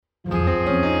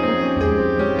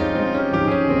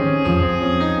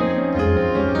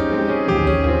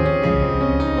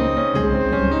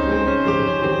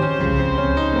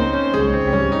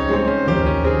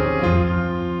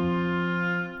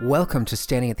Welcome to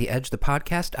Standing at the Edge, the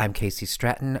podcast. I'm Casey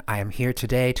Stratton. I am here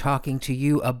today talking to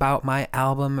you about my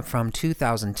album from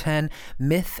 2010,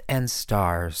 Myth and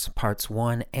Stars, Parts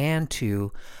 1 and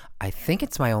 2. I think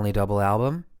it's my only double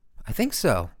album. I think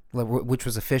so, which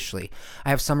was officially.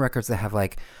 I have some records that have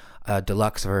like a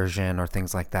deluxe version or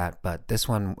things like that, but this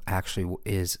one actually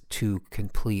is two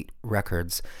complete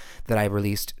records that I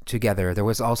released together. There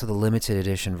was also the limited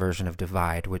edition version of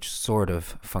Divide, which sort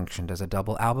of functioned as a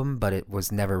double album, but it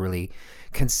was never really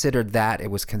considered that. It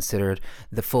was considered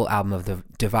the full album of the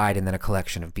Divide and then a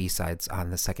collection of B-sides on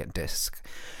the second disc.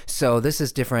 So this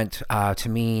is different. To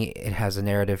me, it has a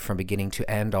narrative from beginning to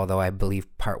end, although I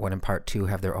believe Part 1 and Part 2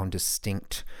 have their own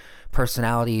distinct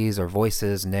personalities or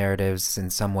voices, narratives in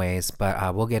some ways,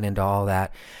 but we'll get into all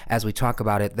that as we talk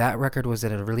about it. That record was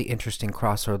at a really interesting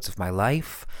crossroads of my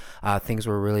life. Things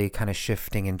were really kind of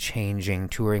shifting and changing.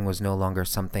 Touring was no longer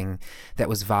something that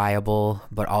was viable,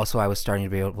 but also I was starting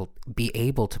to be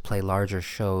able to play larger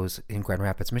shows in Grand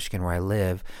Rapids, Michigan, where I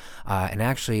live. And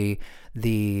actually,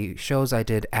 the shows I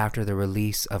did after the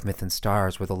release of Myth and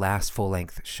Stars were the last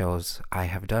full-length shows I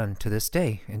have done to this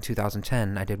day. In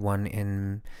 2010, I did one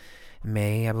in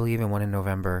May, I believe, and one in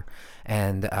November,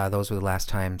 and those were the last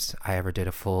times I ever did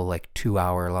a full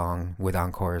 2-hour long with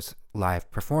encores live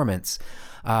performance.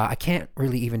 I can't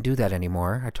really even do that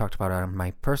anymore. I talked about it on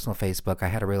my personal Facebook. I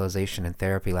had a realization in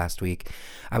therapy last week.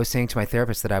 I was saying to my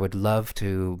therapist that I would love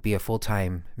to be a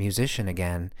full-time musician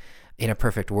again in a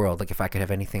perfect world. Like if I could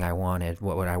have anything I wanted,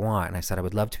 what would I want? And I said I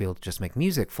would love to be able to just make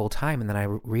music full-time, and then I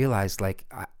realized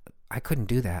I couldn't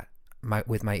do that.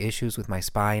 With my issues with my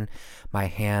spine, my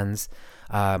hands,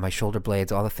 my shoulder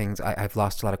blades, all the things, I've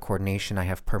lost a lot of coordination. I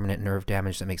have permanent nerve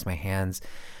damage that makes my hands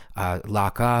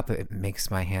lock up. It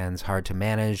makes my hands hard to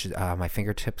manage. My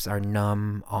fingertips are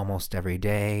numb almost every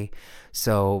day.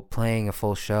 So playing a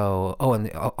full show, and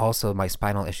also my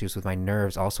spinal issues with my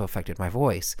nerves also affected my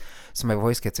voice. So my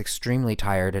voice gets extremely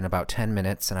tired in about 10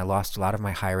 minutes, and I lost a lot of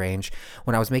my high range.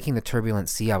 When I was making the Turbulent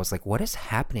Sea, I was like, what is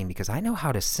happening? Because I know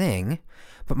how to sing,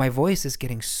 but my voice is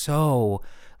getting so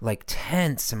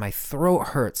tense, and my throat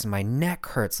hurts and my neck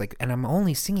hurts, and I'm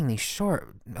only singing these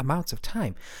short amounts of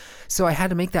time. So I had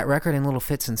to make that record in little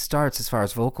fits and starts as far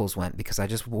as vocals went, because I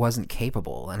just wasn't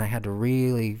capable, and I had to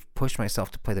really push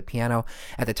myself to play the piano.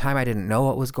 At the time, I didn't know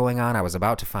what was going on. I was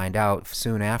about to find out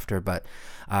soon after, but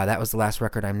that was the last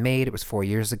record I made. It was 4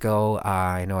 years ago.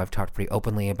 I know I've talked pretty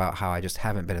openly about how I just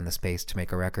haven't been in the space to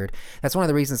make a record. That's one of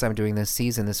the reasons I'm doing this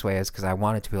season this way, is because I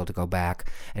wanted to be able to go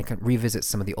back and revisit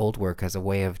some of the old work as a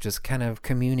way of just kind of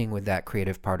communing with that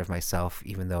creative part of myself,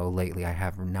 even though lately I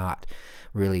have not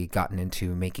really gotten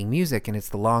into making music, and it's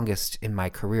the longest in my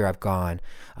career I've gone.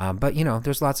 But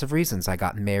there's lots of reasons. I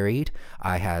got married,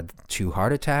 I had 2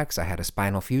 heart attacks, I had a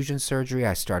spinal fusion surgery,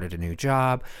 I started a new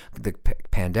job, the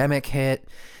pandemic hit.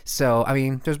 So,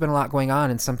 there's been a lot going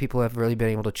on, and some people have really been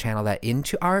able to channel that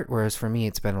into art, whereas for me,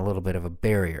 it's been a little bit of a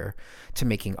barrier to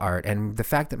making art. And the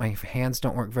fact that my hands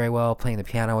don't work very well, playing the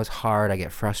piano is hard, I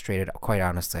get frustrated. Quite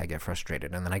honestly, I get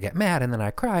frustrated, and then I get mad, and then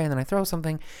I cry, and then I throw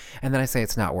something, and then I say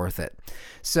it's not worth it.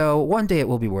 So one day it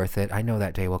will be worth it. I know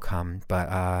that day will come,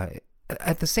 but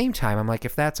at the same time, I'm like,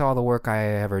 if that's all the work I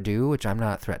ever do, which I'm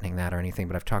not threatening that or anything,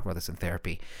 but I've talked about this in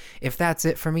therapy, if that's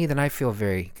it for me, then I feel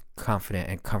very confident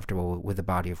and comfortable with the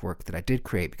body of work that I did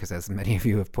create, because as many of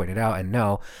you have pointed out and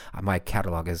know, my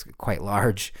catalog is quite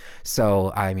large.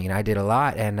 So, I did a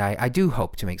lot, and I do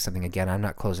hope to make something again. I'm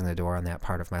not closing the door on that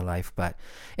part of my life, but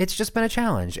it's just been a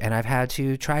challenge, and I've had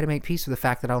to try to make peace with the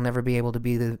fact that I'll never be able to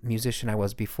be the musician I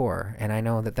was before, and I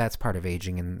know that that's part of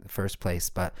aging in the first place,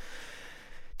 but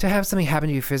to have something happen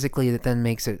to you physically that then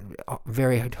makes it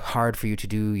very hard for you to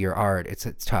do your art, it's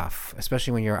tough,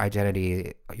 especially when your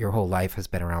identity, your whole life has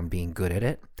been around being good at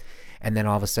it, and then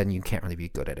all of a sudden you can't really be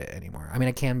good at it anymore.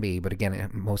 I can be, but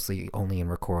again, mostly only in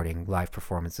recording. Live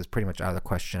performance is pretty much out of the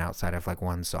question outside of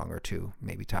one song or two,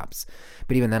 maybe tops.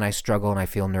 But even then I struggle and I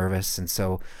feel nervous, and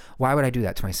so why would I do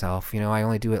that to myself? I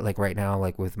only do it right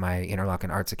now, with my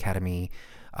Interlochen Arts Academy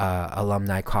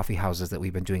alumni coffee houses that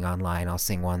we've been doing online. I'll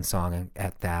sing one song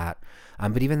at that.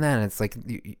 But even then, it's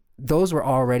those were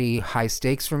already high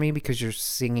stakes for me, because you're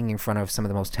singing in front of some of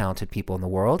the most talented people in the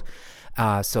world.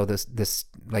 So this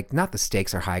not the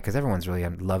stakes are high, because everyone's really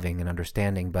loving and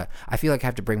understanding, but I feel like I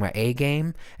have to bring my A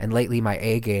game, and lately my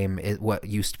A game is what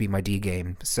used to be my D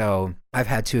game. So I've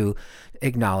had to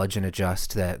acknowledge and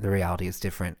adjust that the reality is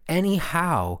different.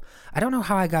 Anyhow, I don't know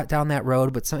how I got down that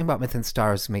road, but something about Myth and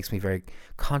Stars makes me very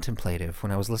contemplative.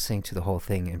 When I was listening to the whole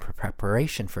thing in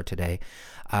preparation for today,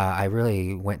 I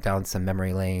really went down some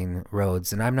memory lane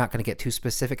roads, and I'm not going to get too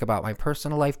specific about my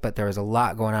personal life, but there is a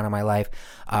lot going on in my life.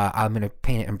 I'm going to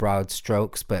paint it in broad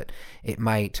strokes, but it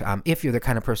might, if you're the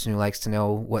kind of person who likes to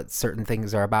know what certain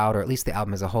things are about, or at least the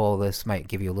album as a whole, this might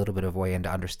give you a little bit of way into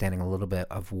understanding a little bit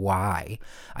of why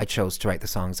I chose to write the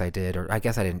songs I did. Or I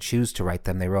guess I didn't choose to write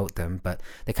them, they wrote them, but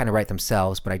they kind of write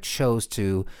themselves. But I chose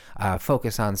to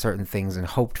focus on certain things and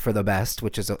hoped for the best,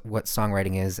 which is what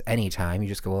songwriting is anytime. You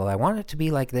just go, well, I want it to be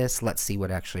like this, let's see what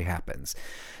actually happens.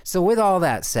 So with all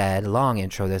that said, long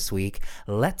intro this week,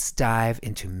 let's dive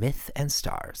into Myth and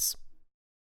Stars.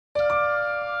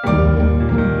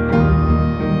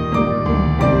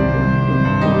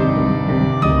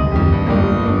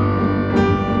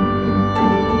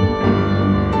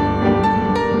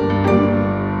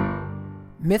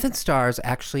 Myth and Stars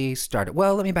actually started,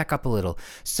 well, let me back up a little.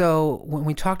 So when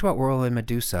we talked about Whirlwind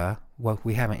Medusa, well,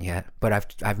 we haven't yet, but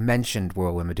I've mentioned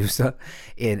Whirlwind Medusa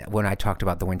when I talked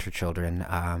about the Winter Children,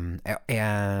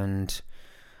 and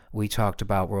we talked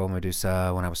about Whirlwind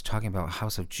Medusa when I was talking about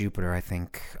House of Jupiter, I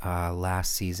think,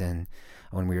 last season.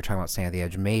 When we were talking about Stand at the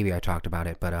Edge, maybe I talked about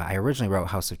it, but I originally wrote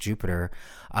House of Jupiter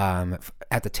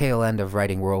at the tail end of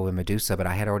writing Whirlwind Medusa, but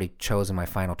I had already chosen my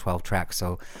final 12 tracks,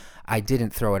 so I didn't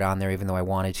throw it on there even though I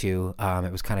wanted to.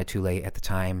 It was kind of too late at the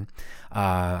time,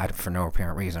 for no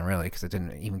apparent reason, really, because it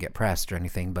didn't even get pressed or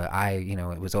anything, but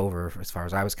it was over as far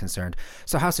as I was concerned.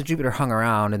 So House of Jupiter hung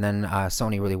around, and then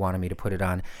Sony really wanted me to put it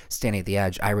on Standing at the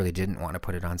Edge. I really didn't want to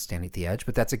put it on Standing at the Edge,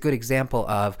 but that's a good example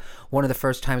of one of the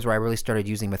first times where I really started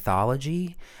using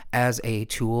mythology as a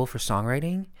tool for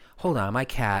songwriting. Hold on, my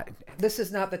cat. This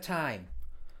is not the time.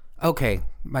 Okay,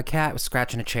 my cat was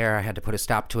scratching a chair. I had to put a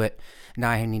stop to it.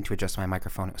 Now I need to adjust my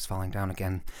microphone. It was falling down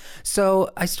again. So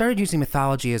I started using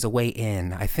mythology as a way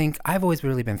in. I think I've always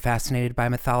really been fascinated by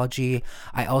mythology.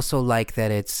 I also like that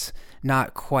it's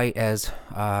not quite as,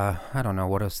 I don't know,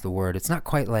 what is the word? It's not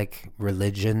quite like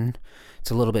religion. It's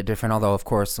a little bit different, although, of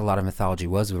course, a lot of mythology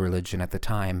was religion at the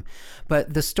time.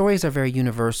 But the stories are very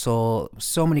universal.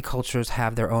 So many cultures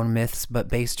have their own myths, but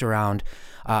based around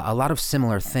a lot of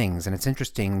similar things. And it's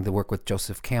interesting, the work with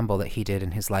Joseph Campbell that he did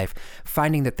in his life,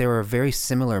 finding that there were very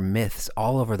similar myths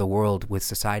all over the world with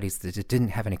societies that didn't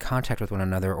have any contact with one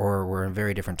another or were in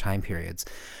very different time periods.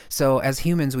 So as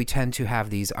humans, we tend to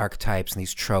have these archetypes and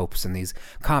these tropes and these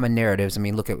common narratives. I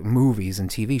mean, look at movies and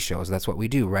TV shows. That's what we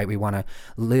do, right? We want to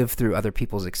live through other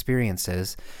people's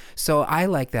experiences. So I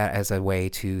like that as a way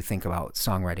to think about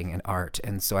songwriting and art.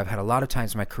 And so I've had a lot of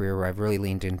times in my career where I've really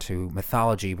leaned into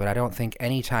mythology, but I don't think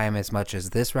any time as much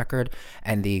as this record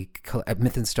and the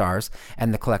Myth and Stars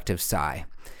and the Collective Sigh.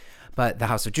 But the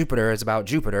House of Jupiter is about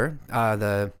Jupiter,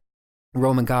 the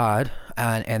Roman god,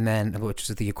 and then, which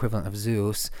is the equivalent of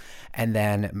Zeus, and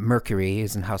then Mercury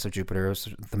is in House of Jupiter,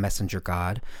 the messenger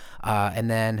god. And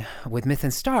then with Myth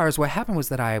and Stars, what happened was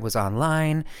that I was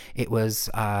online. It was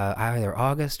either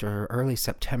August or early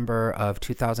September of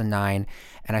 2009,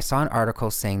 and I saw an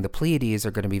article saying the Pleiades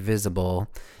are going to be visible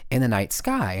in the night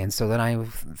sky. And so then I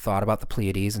thought about the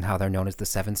Pleiades and how they're known as the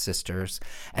Seven Sisters.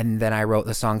 And then I wrote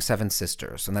the song Seven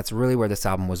Sisters. And that's really where this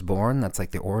album was born. That's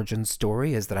like the origin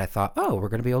story, is that I thought, oh, we're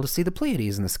going to be able to see the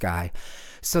Pleiades in the sky.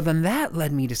 So then that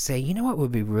led me to say, you know what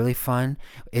would be really fun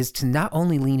is to not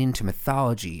only lean into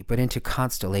mythology, but into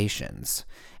constellations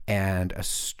and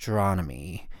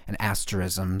astronomy and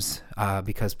asterisms,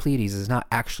 because Pleiades is not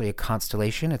actually a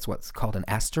constellation. It's what's called an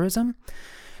asterism.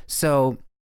 So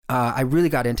I really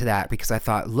got into that because I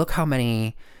thought, look how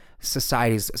many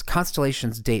societies,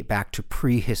 constellations date back to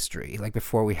prehistory, like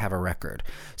before we have a record.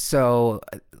 So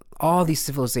all these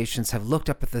civilizations have looked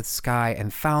up at the sky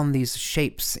and found these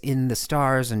shapes in the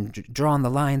stars and drawn the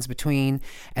lines between,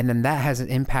 and then that has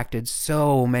impacted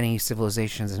so many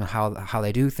civilizations and how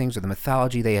they do things, or the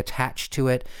mythology they attach to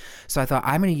it. So I thought,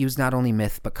 I'm going to use not only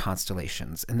myth but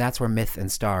constellations, and that's where Myth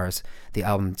and Stars, the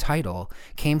album title,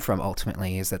 came from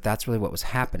ultimately, is that's really what was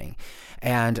happening.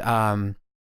 And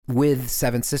with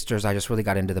Seven Sisters, I just really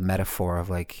got into the metaphor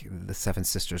of like the Seven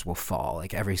Sisters will fall,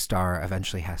 like every star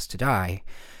eventually has to die.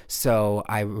 So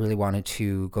I really wanted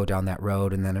to go down that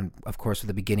road. And then, of course, with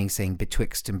the beginning saying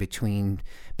betwixt and between,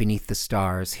 beneath the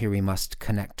stars, here we must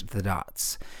connect the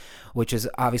dots, which is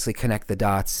obviously connect the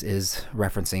dots is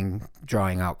referencing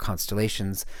drawing out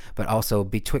constellations, but also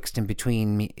betwixt and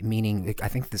between, meaning, I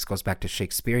think this goes back to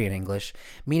Shakespearean English,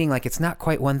 meaning like it's not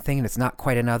quite one thing and it's not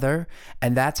quite another.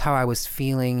 And that's how I was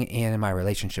feeling in my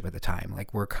relationship at the time.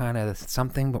 Like we're kind of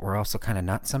something, but we're also kind of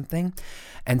not something.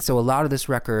 And so a lot of this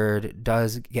record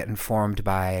does get informed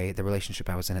by the relationship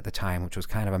I was in at the time, which was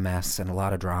kind of a mess and a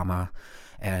lot of drama.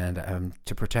 And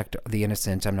to protect the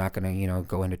innocent, I'm not going to,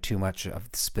 go into too much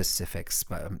of the specifics.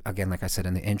 But again, like I said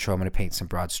in the intro, I'm going to paint some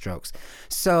broad strokes.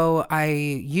 So I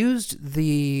used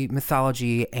the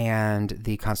mythology and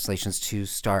the constellations to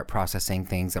start processing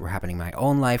things that were happening in my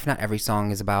own life. Not every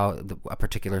song is about a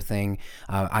particular thing.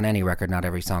 On any record, not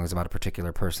every song is about a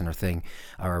particular person or thing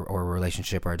or a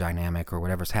relationship or a dynamic or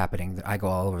whatever's happening. I go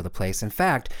all over the place. In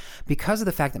fact, because of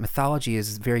the fact that mythology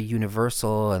is very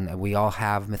universal and we all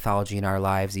have mythology in our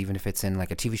lives, even if it's in like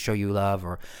a TV show you love,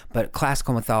 but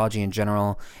classical mythology in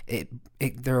general,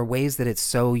 there are ways that it's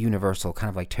so universal, kind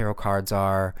of like tarot cards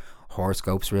are,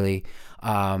 horoscopes really.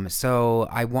 So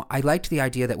I liked the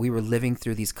idea that we were living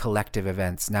through these collective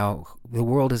events. Now the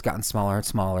world has gotten smaller and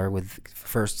smaller with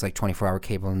first like 24-hour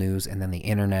cable news and then the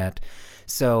internet.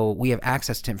 So we have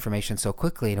access to information so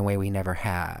quickly in a way we never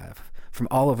have, from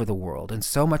all over the world. And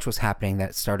so much was happening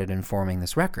that started informing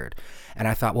this record. And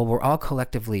I thought, well, we're all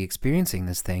collectively experiencing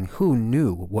this thing. Who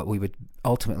knew what we would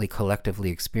ultimately collectively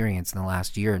experience in the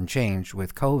last year and change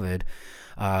with COVID?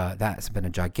 That's been a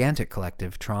gigantic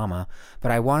collective trauma.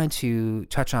 But I wanted to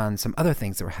touch on some other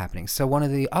things that were happening. So one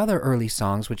of the other early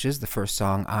songs, which is the first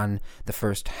song on the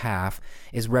first half,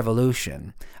 is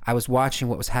Revolution. I was watching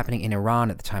what was happening in Iran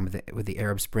at the time with the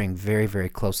Arab Spring very, very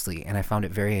closely, and I found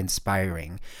it very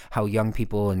inspiring how young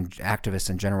people and activists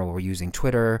in general were using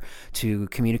Twitter to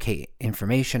communicate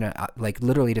information, like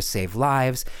literally to save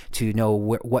lives, to know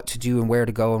what to do and where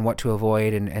to go and what to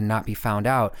avoid and not be found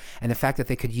out. And the fact that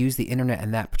they could use the internet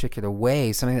in that particular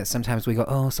way, something that sometimes we go,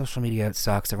 oh, social media, it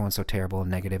sucks, everyone's so terrible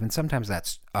and negative, and sometimes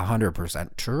that's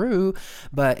 100% true.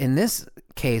 But in this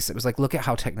case, it was like, look at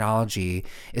how technology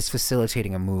is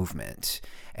facilitating a movement.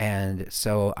 And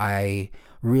so I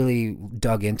really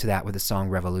dug into that with the song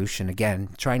Revolution, again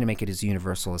trying to make it as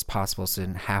universal as possible, so it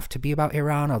didn't have to be about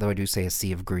Iran, although I do say a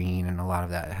sea of green, and a lot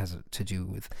of that has to do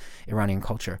with Iranian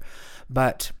culture.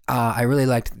 But I really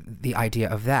liked the idea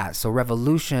of that. So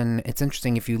Revolution, it's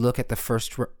interesting, if you look at the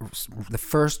first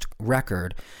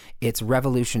record, it's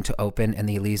Revolution to open and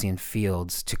the Elysian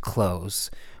Fields to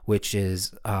close, which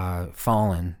is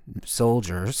fallen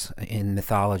soldiers in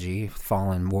mythology,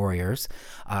 fallen warriors.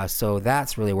 So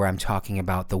that's really where I'm talking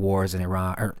about the wars in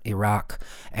Iraq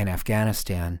and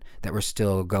Afghanistan that were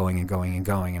still going and going and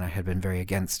going, and I had been very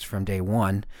against from day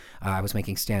one. I was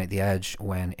making Stand at the Edge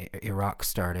when Iraq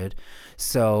started,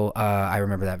 so I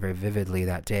remember that very vividly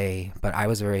that day. But I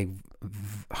was a very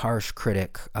harsh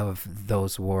critic of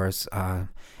those wars,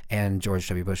 and George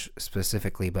W. Bush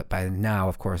specifically, but by now,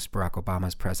 of course, Barack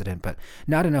Obama's president, but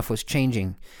not enough was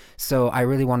changing. So I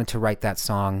really wanted to write that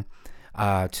song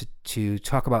to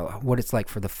talk about what it's like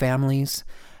for the families,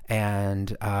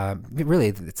 and really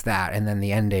it's that. And then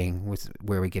the ending was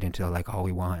where we get into like, all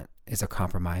we want is a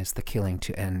compromise, the killing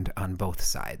to end on both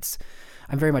sides.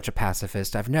 I'm very much a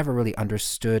pacifist. I've never really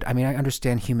understood, I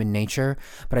understand human nature,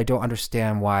 but I don't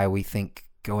understand why we think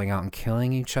going out and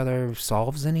killing each other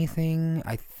solves anything.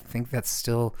 I think that's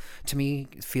still, to me,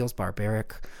 feels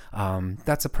barbaric.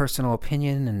 That's a personal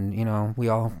opinion, and we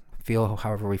all feel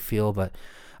however we feel, but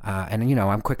and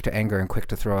I'm quick to anger and quick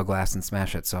to throw a glass and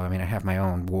smash it. So I have my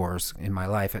own wars in my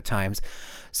life at times,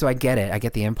 so I get it, I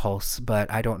get the impulse, but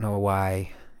I don't know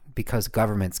why, because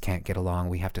governments can't get along,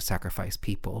 we have to sacrifice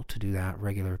people to do that.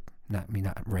 Not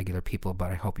regular people,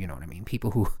 but I hope you know what I mean.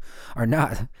 People who are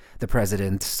not the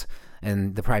presidents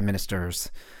and the prime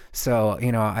ministers. So,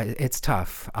 it's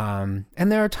tough. And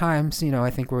there are times, I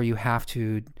think, where you have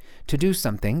to do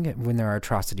something when there are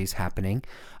atrocities happening.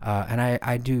 And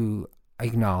I do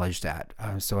acknowledge that.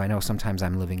 So I know sometimes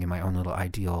I'm living in my own little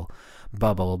ideal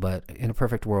bubble, but in a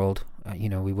perfect world,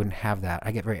 we wouldn't have that.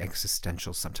 I get very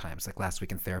existential sometimes. Like last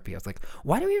week in therapy, I was like,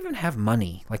 why do we even have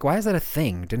money? Like, why is that a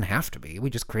thing? It didn't have to be. We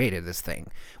just created this thing.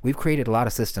 We've created a lot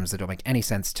of systems that don't make any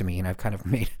sense to me, and I've kind of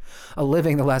made a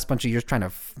living the last bunch of years trying to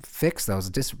fix those,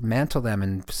 dismantle them,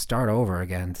 and start over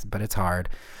again, but it's hard.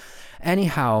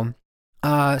 Anyhow,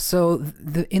 so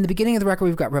in the beginning of the record,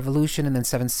 we've got Revolution, and then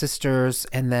Seven Sisters,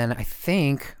 and then I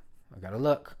think, I gotta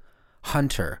look,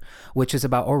 Hunter, which is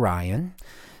about Orion.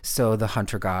 So the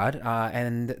Hunter God,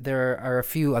 and there are a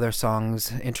few other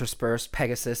songs interspersed.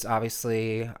 Pegasus,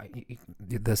 obviously.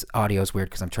 This audio is weird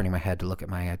because I'm turning my head to look at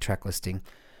my track listing.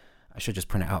 I should just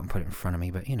print it out and put it in front of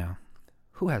me, but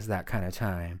who has that kind of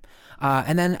time?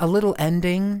 And then A Little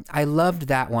Ending. I loved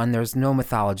that one. There's no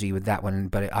mythology with that one,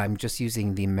 but I'm just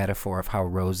using the metaphor of how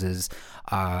roses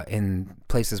in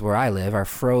places where I live are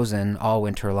frozen all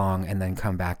winter long and then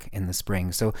come back in the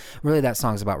spring. So really that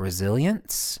song's about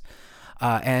resilience.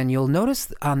 And you'll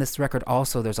notice on this record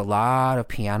also there's a lot of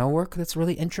piano work that's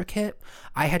really intricate.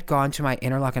 I had gone to my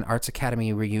Interlochen Arts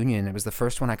Academy reunion. It was the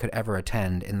first one I could ever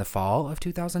attend in the fall of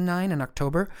 2009 in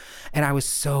October. And I was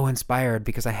so inspired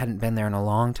because I hadn't been there in a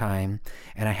long time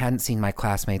and I hadn't seen my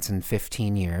classmates in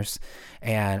 15 years.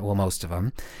 And well, most of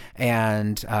them.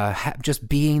 And just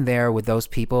being there with those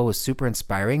people was super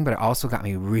inspiring, but it also got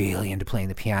me really into playing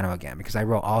the piano again because I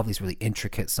wrote all of these really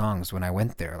intricate songs when I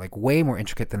went there, like way more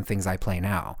intricate than things I play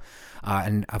now.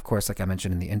 And of course, like I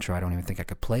mentioned in the intro, I don't even think I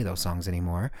could play those songs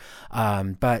anymore.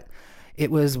 But it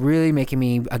was really making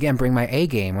me, again, bring my A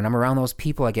game. When I'm around those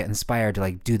people, I get inspired to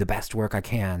like do the best work I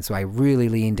can. So I really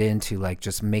leaned into like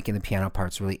just making the piano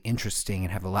parts really interesting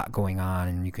and have a lot going on.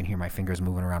 And you can hear my fingers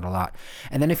moving around a lot.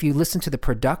 And then if you listen to the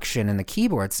production and the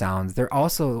keyboard sounds, there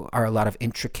also are a lot of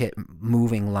intricate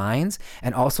moving lines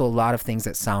and also a lot of things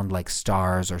that sound like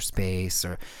stars or space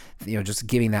or just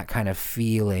giving that kind of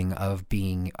feeling of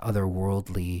being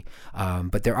otherworldly.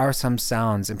 But there are some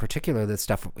sounds, in particular the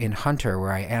stuff in Hunter,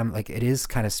 where I am like, it is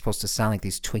kind of supposed to sound like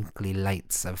these twinkly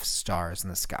lights of stars in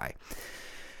the sky.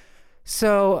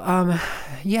 So,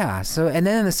 yeah. So, and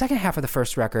then in the second half of the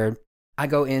first record, I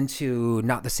go into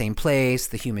Not the Same Place,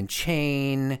 The Human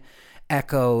Chain,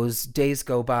 Echoes, Days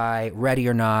Go By, Ready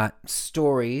or Not,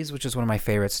 Stories, which is one of my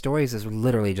favorite. Stories is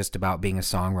literally just about being a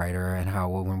songwriter and how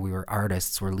when we were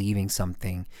artists, we're leaving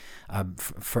something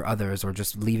for others or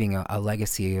just leaving a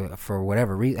legacy for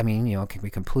whatever reason. I mean, it can be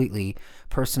completely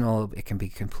personal. It can be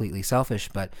completely selfish,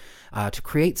 but to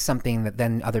create something that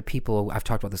then other people, I've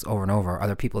talked about this over and over,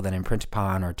 other people then imprint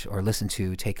upon or listen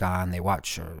to, take on, they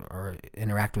watch or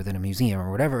interact with in a museum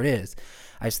or whatever it is.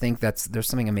 I just think there's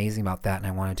something amazing about that, and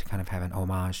I wanted to kind of have an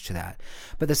homage to that.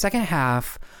 But the second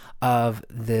half of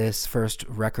this first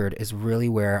record is really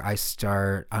where I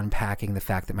start unpacking the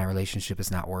fact that my relationship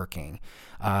is not working.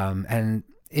 And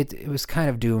it was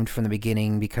kind of doomed from the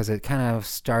beginning because it kind of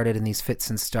started in these fits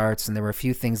and starts, and there were a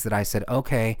few things that I said,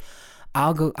 okay,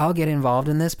 I'll get involved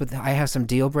in this, but I have some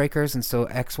deal breakers, and so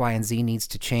X, Y, and Z needs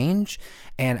to change.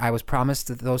 And I was promised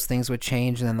that those things would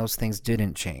change, and then those things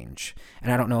didn't change.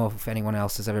 And I don't know if anyone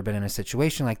else has ever been in a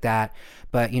situation like that,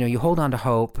 but you hold on to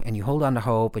hope, and you hold on to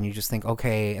hope, and you just think,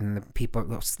 okay, and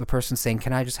the person's saying,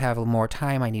 can I just have more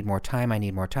time? I need more time. I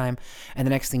need more time. And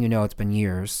the next thing you know, it's been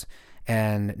years.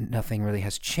 And nothing really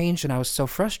has changed, and I was so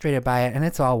frustrated by it, and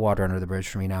it's all water under the bridge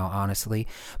for me now, honestly,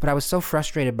 but I was so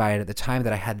frustrated by it at the time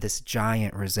that I had this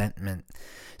giant resentment.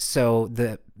 So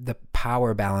the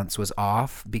power balance was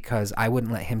off because I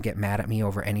wouldn't let him get mad at me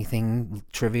over anything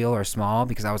trivial or small,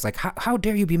 because I was like, how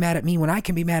dare you be mad at me when I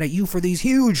can be mad at you for these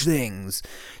huge things?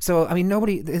 So, I mean,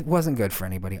 it wasn't good for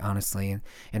anybody, honestly,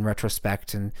 in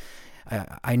retrospect, and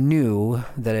I knew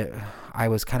that I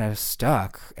was kind of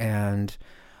stuck, and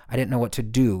I didn't know what to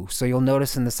do. So you'll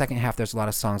notice in the second half, there's a lot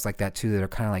of songs like that too that are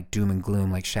kind of like doom and gloom,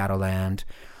 like Shadowland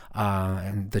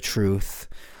and The Truth.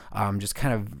 Just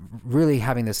kind of really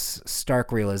having this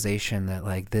stark realization that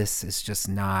like this is just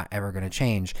not ever going to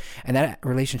change. And that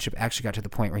relationship actually got to the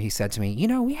point where he said to me,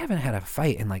 we haven't had a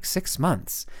fight in like 6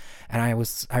 months. And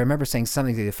I remember saying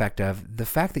something to the effect of, the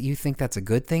fact that you think that's a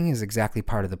good thing is exactly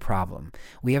part of the problem.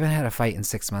 We haven't had a fight in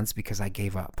 6 months because I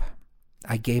gave up.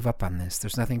 I gave up on this.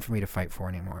 There's nothing for me to fight for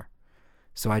anymore.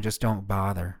 So I just don't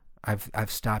bother.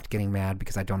 I've stopped getting mad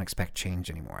because I don't expect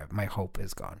change anymore. My hope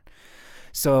is gone.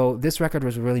 So this record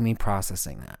was really me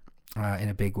processing that in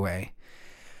a big way.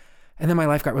 And then my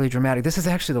life got really dramatic. This is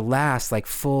actually the last like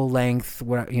full length,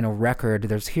 record.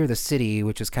 There's Hear the City,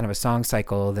 which is kind of a song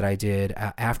cycle that I did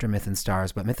after Myth and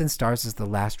Stars. But Myth and Stars is the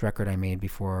last record I made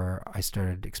before I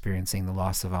started experiencing the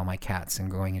loss of all my cats and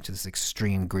going into this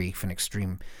extreme grief and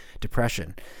extreme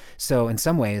depression. So in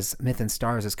some ways, Myth and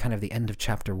Stars is kind of the end of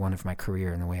chapter 1 of my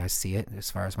career in the way I see it as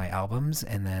far as my albums.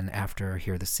 And then after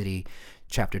Hear the City,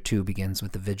 chapter 2 begins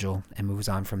with The Vigil and moves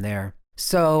on from there.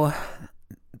 So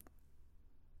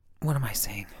what am I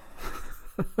saying?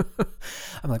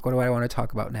 I'm like, what do I want to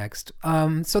talk about next?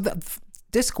 So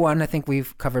disc 1, I think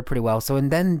we've covered pretty well. So,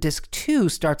 and then disc 2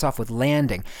 starts off with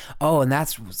Landing. Oh, and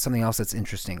that's something else that's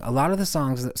interesting. A lot of the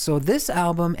songs, so this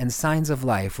album and Signs of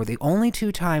Life were the only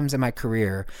 2 times in my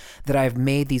career that I've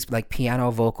made these like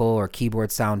piano vocal or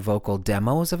keyboard sound vocal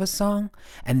demos of a song,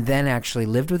 and then actually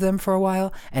lived with them for a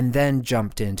while, and then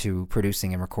jumped into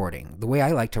producing and recording. The way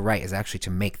I like to write is actually to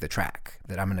make the track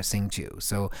that I'm going to sing to.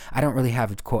 So I don't really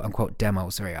have quote unquote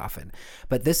demos very often,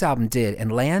 but this album did.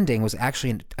 And Landing was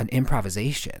actually an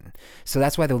improvisation. So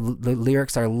that's why the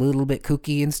lyrics are a little bit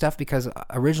kooky and stuff, because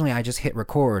originally I just hit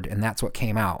record and that's what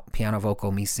came out. Piano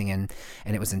vocal, me singing,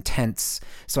 and it was intense.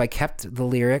 So I kept the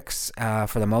lyrics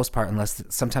for the most part, unless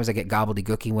sometimes I get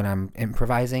gobbledygooky when I'm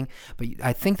improvising. But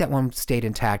I think that one stayed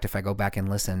intact if I go back and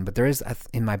listen. But there is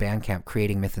in my Bandcamp,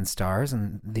 Creating Myth and Stars,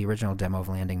 and the original demo of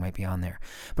Landing might be on there.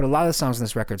 But a lot of the songs on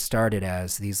this record started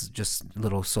as these just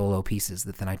little solo pieces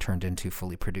that then I turned into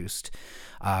fully produced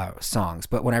songs.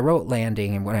 But when I wrote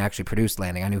Landing and when I actually produced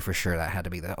Landing, I knew for sure that had to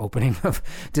be the opening of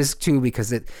disc 2,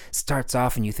 because it starts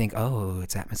off and you think, oh,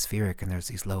 it's atmospheric and there's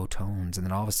these low tones, and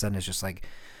then all of a sudden it's just like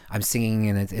I'm singing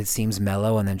and it seems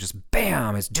mellow, and then just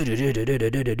bam, it's and then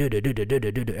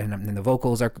the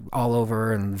vocals are all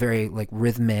over and very like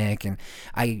rhythmic, and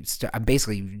I'm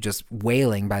basically just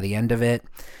wailing by the end of it.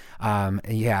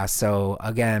 So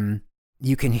again,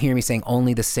 you can hear me saying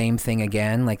only the same thing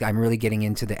again. Like I'm really getting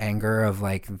into the anger of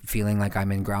like feeling like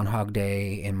I'm in Groundhog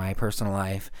Day in my personal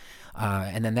life.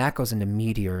 And then that goes into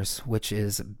Meteors, which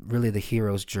is really the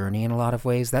hero's journey in a lot of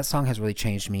ways. That song has really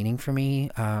changed meaning for me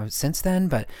since then,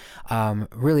 but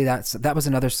really that was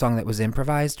another song that was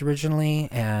improvised originally,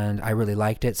 and I really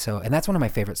liked it. So, and that's one of my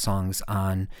favorite songs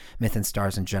on Myth and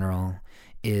Stars in general,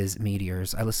 is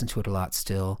Meteors. I listen to it a lot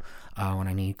still when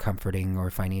I need comforting or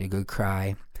if I need a good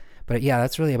cry. But yeah,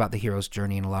 that's really about the hero's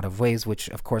journey in a lot of ways, which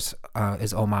of course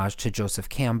is homage to Joseph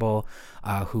Campbell,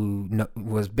 who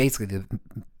was basically the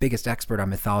biggest expert on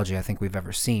mythology I think we've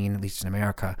ever seen, at least in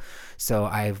America. So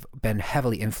I've been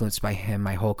heavily influenced by him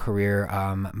my whole career.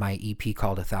 My EP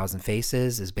called A Thousand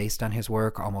Faces is based on his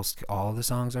work. Almost all of the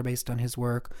songs are based on his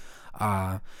work.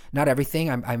 Not everything.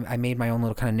 I made my own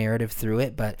little kind of narrative through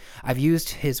it, but I've used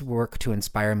his work to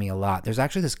inspire me a lot. There's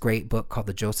actually this great book called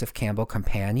The Joseph Campbell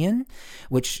Companion,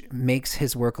 which makes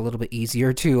his work a little bit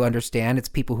easier to understand. It's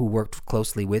people who worked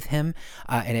closely with him,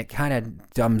 and it kind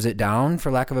of dumbs it down,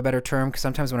 for lack of a better term, because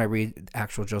sometimes when I read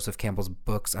actual Joseph Campbell's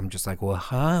books, I'm just like, well,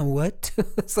 what?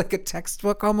 It's like a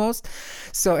textbook almost.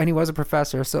 So, and he was a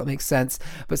professor, so it makes sense,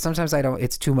 but sometimes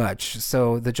it's too much.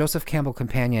 So the Joseph Campbell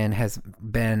Companion has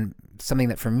been something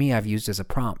that for me I've used as a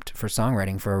prompt for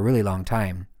songwriting for a really long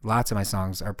time. Lots of my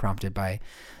songs are prompted by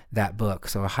that book,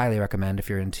 so I highly recommend if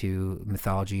you're into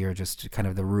mythology or just kind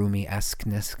of the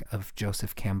Rumi-esque-ness of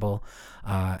Joseph Campbell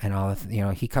and all of,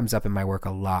 he comes up in my work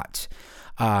a lot.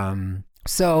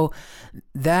 So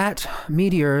that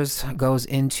Meteors goes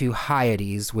into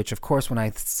Hyades, which of course when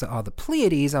I saw the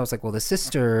Pleiades, I was like, well, the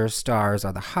sister stars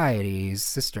are the Hyades,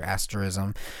 sister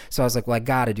asterism. So I was like, well, I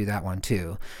got to do that one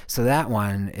too. So that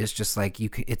one is just like,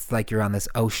 it's like you're on this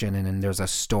ocean and then there's a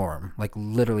storm. Like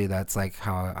literally that's like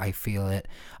how I feel it.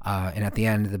 And at the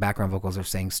end, the background vocals are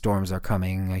saying storms are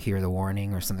coming. I hear the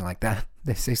warning or something like that.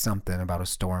 They say something about a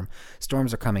storm.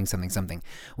 Storms are coming, something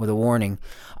with a warning.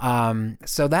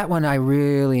 So that one I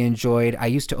really enjoyed. I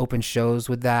used to open shows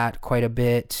with that quite a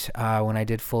bit when I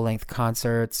did full-length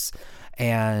concerts,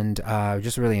 and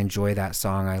just really enjoy that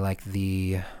song. I like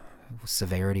the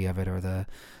severity of it, or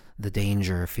the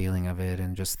danger feeling of it,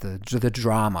 and just the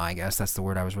drama, I guess. That's the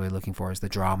word I was really looking for, is the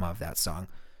drama of that song.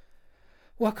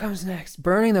 What comes next?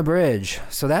 Burning the Bridge.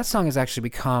 So that song has actually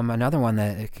become another one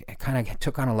that it kind of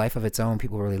took on a life of its own.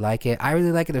 People really like it. I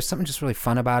really like it. There's something just really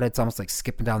fun about it. It's almost like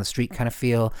skipping down the street kind of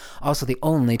feel. Also, the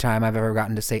only time I've ever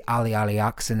gotten to say Ali Ali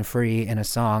Oxen Free in a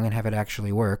song and have it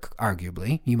actually work,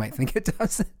 arguably. You might think it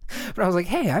doesn't. But I was like,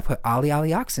 hey, I put Ali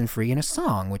Ali Oxen Free in a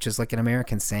song, which is like an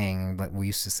American saying that we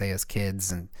used to say as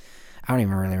kids, and I don't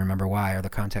even really remember why or the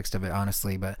context of it,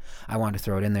 honestly, but I wanted to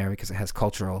throw it in there because it has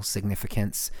cultural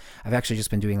significance. I've actually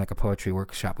just been doing like a poetry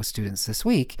workshop with students this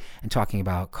week and talking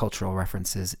about cultural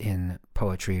references in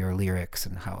poetry or lyrics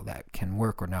and how that can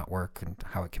work or not work and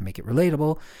how it can make it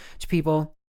relatable to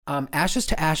people. Ashes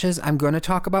to Ashes, I'm going to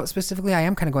talk about specifically. I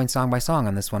am kind of going song by song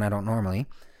on this one. I don't normally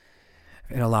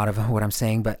in a lot of what I'm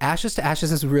saying, but Ashes to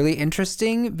Ashes is really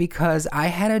interesting because I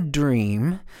had a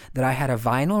dream that I had a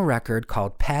vinyl record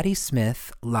called Patti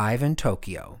Smith Live in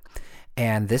Tokyo.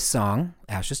 And this song,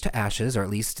 Ashes to Ashes, or at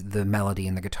least the melody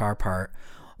and the guitar part,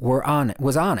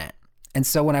 was on it. And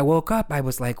so when I woke up, I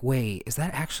was like, wait, is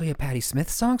that actually a Patti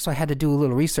Smith song? So I had to do a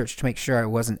little research to make sure I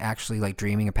wasn't actually like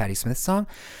dreaming a Patti Smith song.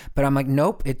 But I'm like,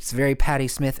 nope, it's very Patti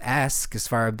Smith-esque as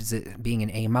far as it being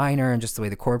in A minor and just the way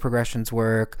the chord progressions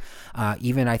work.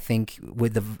 Even I think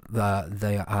with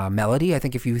the melody, I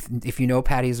think if you know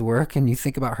Patti's work and you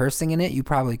think about her singing it, you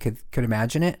probably could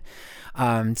imagine it.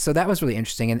 So that was really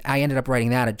interesting. And I ended up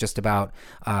writing that at just about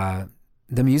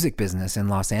the music business in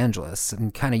Los Angeles,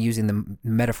 and kind of using the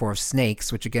metaphor of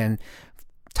snakes, which again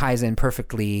ties in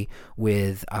perfectly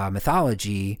with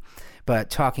mythology, but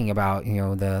talking about,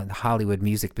 the Hollywood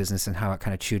music business and how it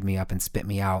kind of chewed me up and spit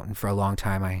me out. And for a long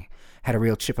time, I had a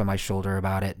real chip on my shoulder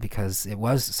about it because it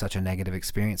was such a negative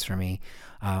experience for me.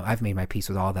 I've made my peace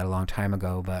with all that a long time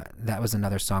ago, but that was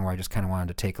another song where I just kind of wanted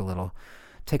to take a little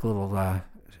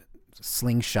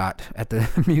slingshot at the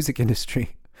music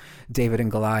industry. David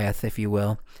and Goliath, if you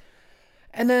will.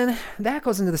 And then that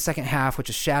goes into the second half, which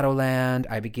is Shadowland.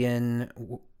 I began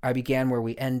where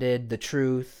we ended, The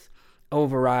Truth,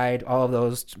 Override, all of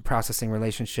those, Processing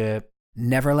Relationship.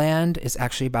 Neverland is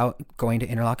actually about going to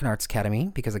Interlochen Arts Academy,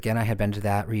 because again, I had been to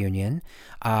that reunion.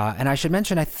 And I should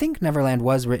mention, I think Neverland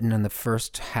was written in the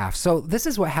first half. So this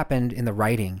is what happened in the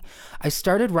writing. I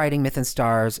started writing Myth and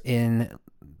Stars in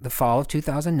the fall of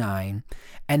 2009,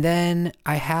 and then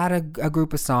I had a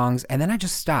group of songs, and then I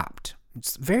just stopped.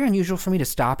 It's very unusual for me to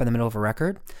stop in the middle of a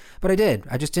record, but I did.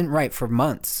 I just didn't write for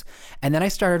months. And then I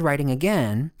started writing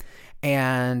again,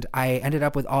 and I ended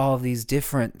up with all of these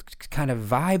different kind of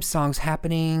vibe songs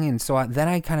happening. And so then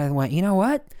I kind of went, you know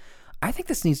what? I think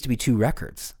this needs to be 2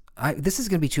 records. This is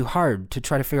going to be too hard to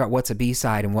try to figure out what's a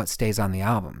B-side and what stays on the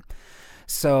album.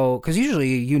 So, because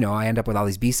usually, I end up with all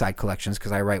these B-side collections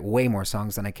because I write way more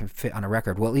songs than I can fit on a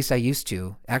record. Well, at least I used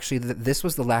to. Actually, this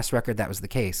was the last record that was the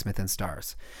case, Myth and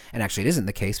Stars. And actually, it isn't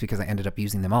the case because I ended up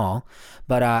using them all.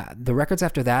 But the records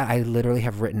after that, I literally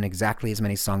have written exactly as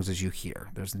many songs as you hear.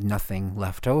 There's nothing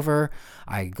left over.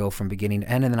 I go from beginning to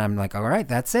end, and then I'm like, all right,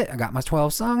 that's it. I got my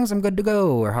 12 songs. I'm good to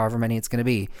go, or however many it's going to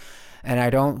be. And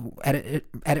I don't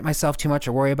edit myself too much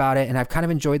or worry about it. And I've kind of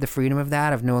enjoyed the freedom of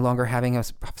that, of no longer having a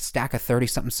stack of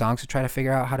 30-something songs to try to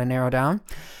figure out how to narrow down.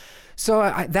 So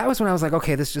that was when I was like,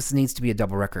 okay, this just needs to be a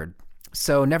double record.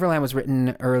 So Neverland was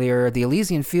written earlier. The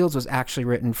Elysian Fields was actually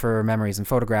written for Memories and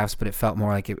Photographs, but it felt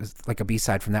more like it was like a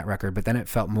B-side from that record. But then it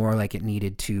felt more like it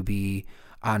needed to be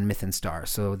on Myth and Stars.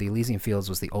 So the Elysian Fields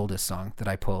was the oldest song that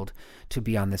I pulled to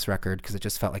be on this record because it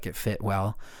just felt like it fit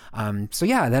well. So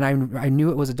yeah, then I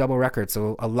knew it was a double record.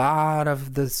 So a lot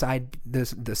of the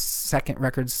second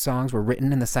record's songs were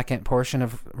written in the second portion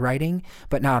of writing,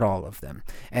 but not all of them.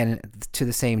 And to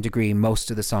the same degree,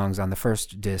 most of the songs on the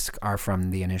first disc are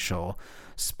from the initial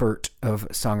spurt of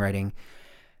songwriting.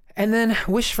 And then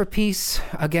Wish for Peace,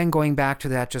 again, going back to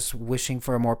that, just wishing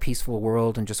for a more peaceful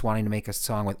world and just wanting to make a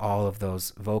song with all of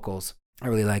those vocals. I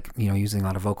really like, using a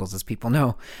lot of vocals, as people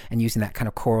know, and using that kind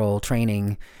of choral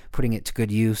training, putting it to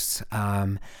good use.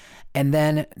 And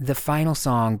then the final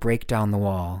song, Break Down the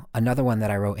Wall, another one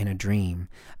that I wrote in a dream.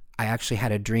 I actually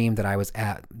had a dream that I was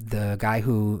at the guy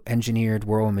who engineered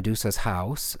Whirl Medusa's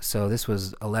house. So this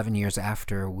was 11 years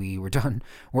after we were done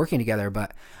working together,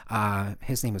 but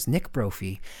his name was Nick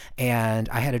Brophy. And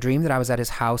I had a dream that I was at his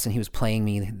house and he was playing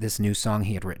me this new song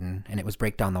he had written, and it was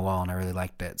Break Down the Wall, and I really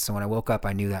liked it. So when I woke up,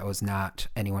 I knew that was not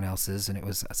anyone else's, and it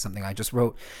was something I just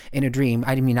wrote in a dream.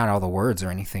 I mean, not all the words or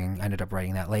anything. I ended up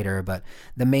writing that later, but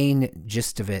the main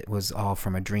gist of it was all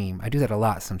from a dream. I do that a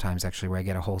lot sometimes, actually, where I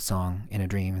get a whole song in a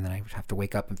dream, and then I have to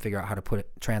wake up and figure out how to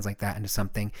translate that into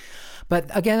something. But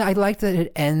again, I like that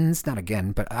it ends, not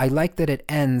again, but I like that it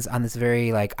ends on this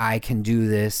very, like, I can do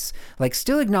this, like,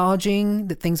 still acknowledging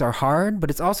that things are hard, but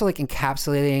it's also like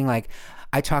encapsulating, like,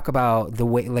 I talk about the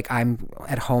way, like, I'm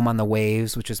at home on the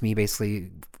waves, which is me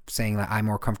basically saying that I'm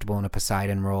more comfortable in a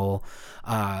Poseidon role,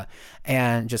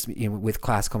 and just, with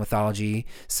classical mythology.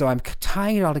 So I'm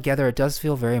tying it all together. It does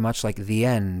feel very much like the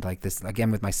end, like this,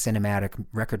 again, with my cinematic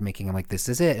record making. I'm like, this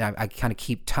is it. I kind of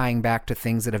keep tying back to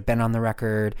things that have been on the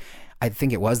record. I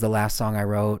think it was the last song I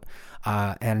wrote,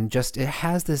 and just, it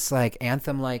has this, like,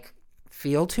 anthem-like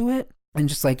feel to it. And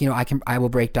just like, I will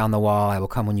break down the wall. I will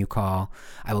come when you call.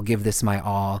 I will give this my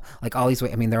all. Like, all these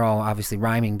ways. I mean, they're all obviously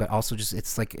rhyming, but also just,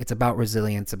 it's like, it's about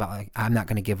resilience, about, like, I'm not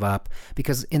going to give up.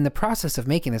 Because in the process of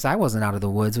making this, I wasn't out of the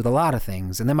woods with a lot of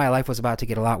things. And then my life was about to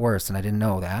get a lot worse, and I didn't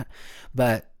know that.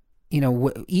 But,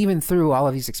 even through all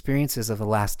of these experiences of the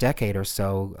last decade or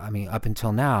so, I mean, up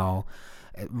until now,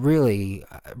 really,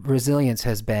 resilience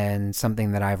has been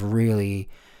something that I've really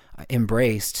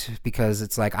embraced, because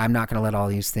it's like, I'm not going to let all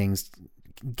these things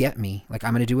get me. Like,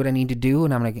 I'm going to do what I need to do,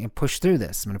 and I'm going to push through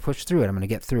this. I'm going to push through it. I'm going to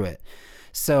get through it.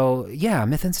 So yeah,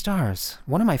 Myth and Stars,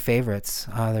 one of my favorites.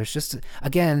 There's just,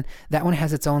 again, that one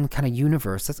has its own kind of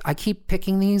universe. I keep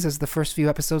picking these as the first few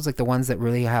episodes, like the ones that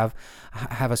really have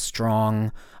a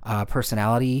strong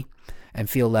personality and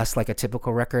feel less like a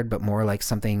typical record, but more like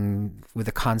something with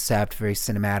a concept, very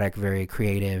cinematic, very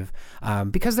creative,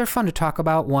 because they're fun to talk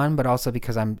about, one, but also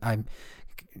because I'm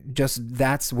just,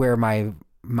 that's where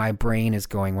my brain is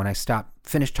going. When I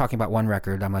finish talking about one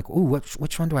record, I'm like, ooh,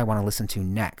 which one do I want to listen to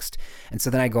next? And so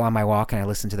then I go on my walk and I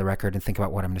listen to the record and think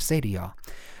about what I'm going to say to y'all.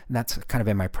 And that's kind of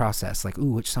in my process, like,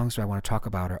 ooh, which songs do I want to talk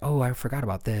about? Or, oh, I forgot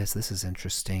about this. This is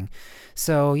interesting.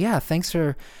 So yeah, thanks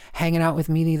for hanging out with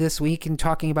me this week and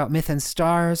talking about Myth and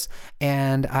Stars.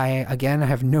 And I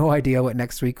have no idea what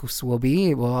next week's will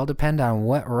be. It will all depend on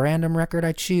what random record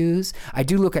I choose. I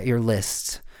do look at your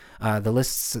lists. The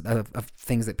lists of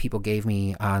things that people gave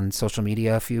me on social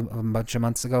media a bunch of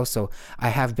months ago. So I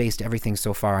have based everything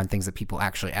so far on things that people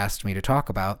actually asked me to talk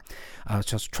about.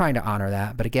 Just trying to honor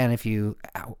that. But again, if you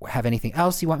have anything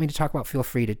else you want me to talk about, feel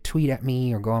free to tweet at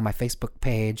me or go on my Facebook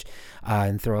page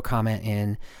and throw a comment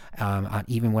in.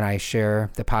 Even when I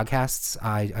share the podcasts,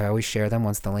 I always share them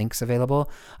once the link's available.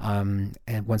 And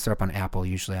once they're up on Apple,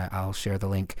 usually I'll share the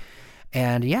link.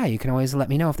 And yeah, you can always let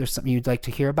me know if there's something you'd like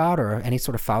to hear about or any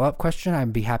sort of follow-up question.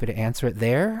 I'd be happy to answer it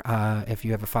there if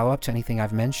you have a follow-up to anything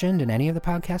I've mentioned in any of the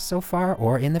podcasts so far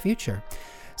or in the future.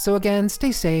 So again,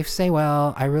 stay safe, stay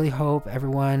well. I really hope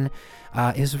everyone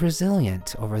is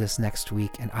resilient over this next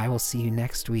week, and I will see you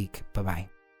next week.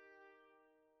 Bye-bye.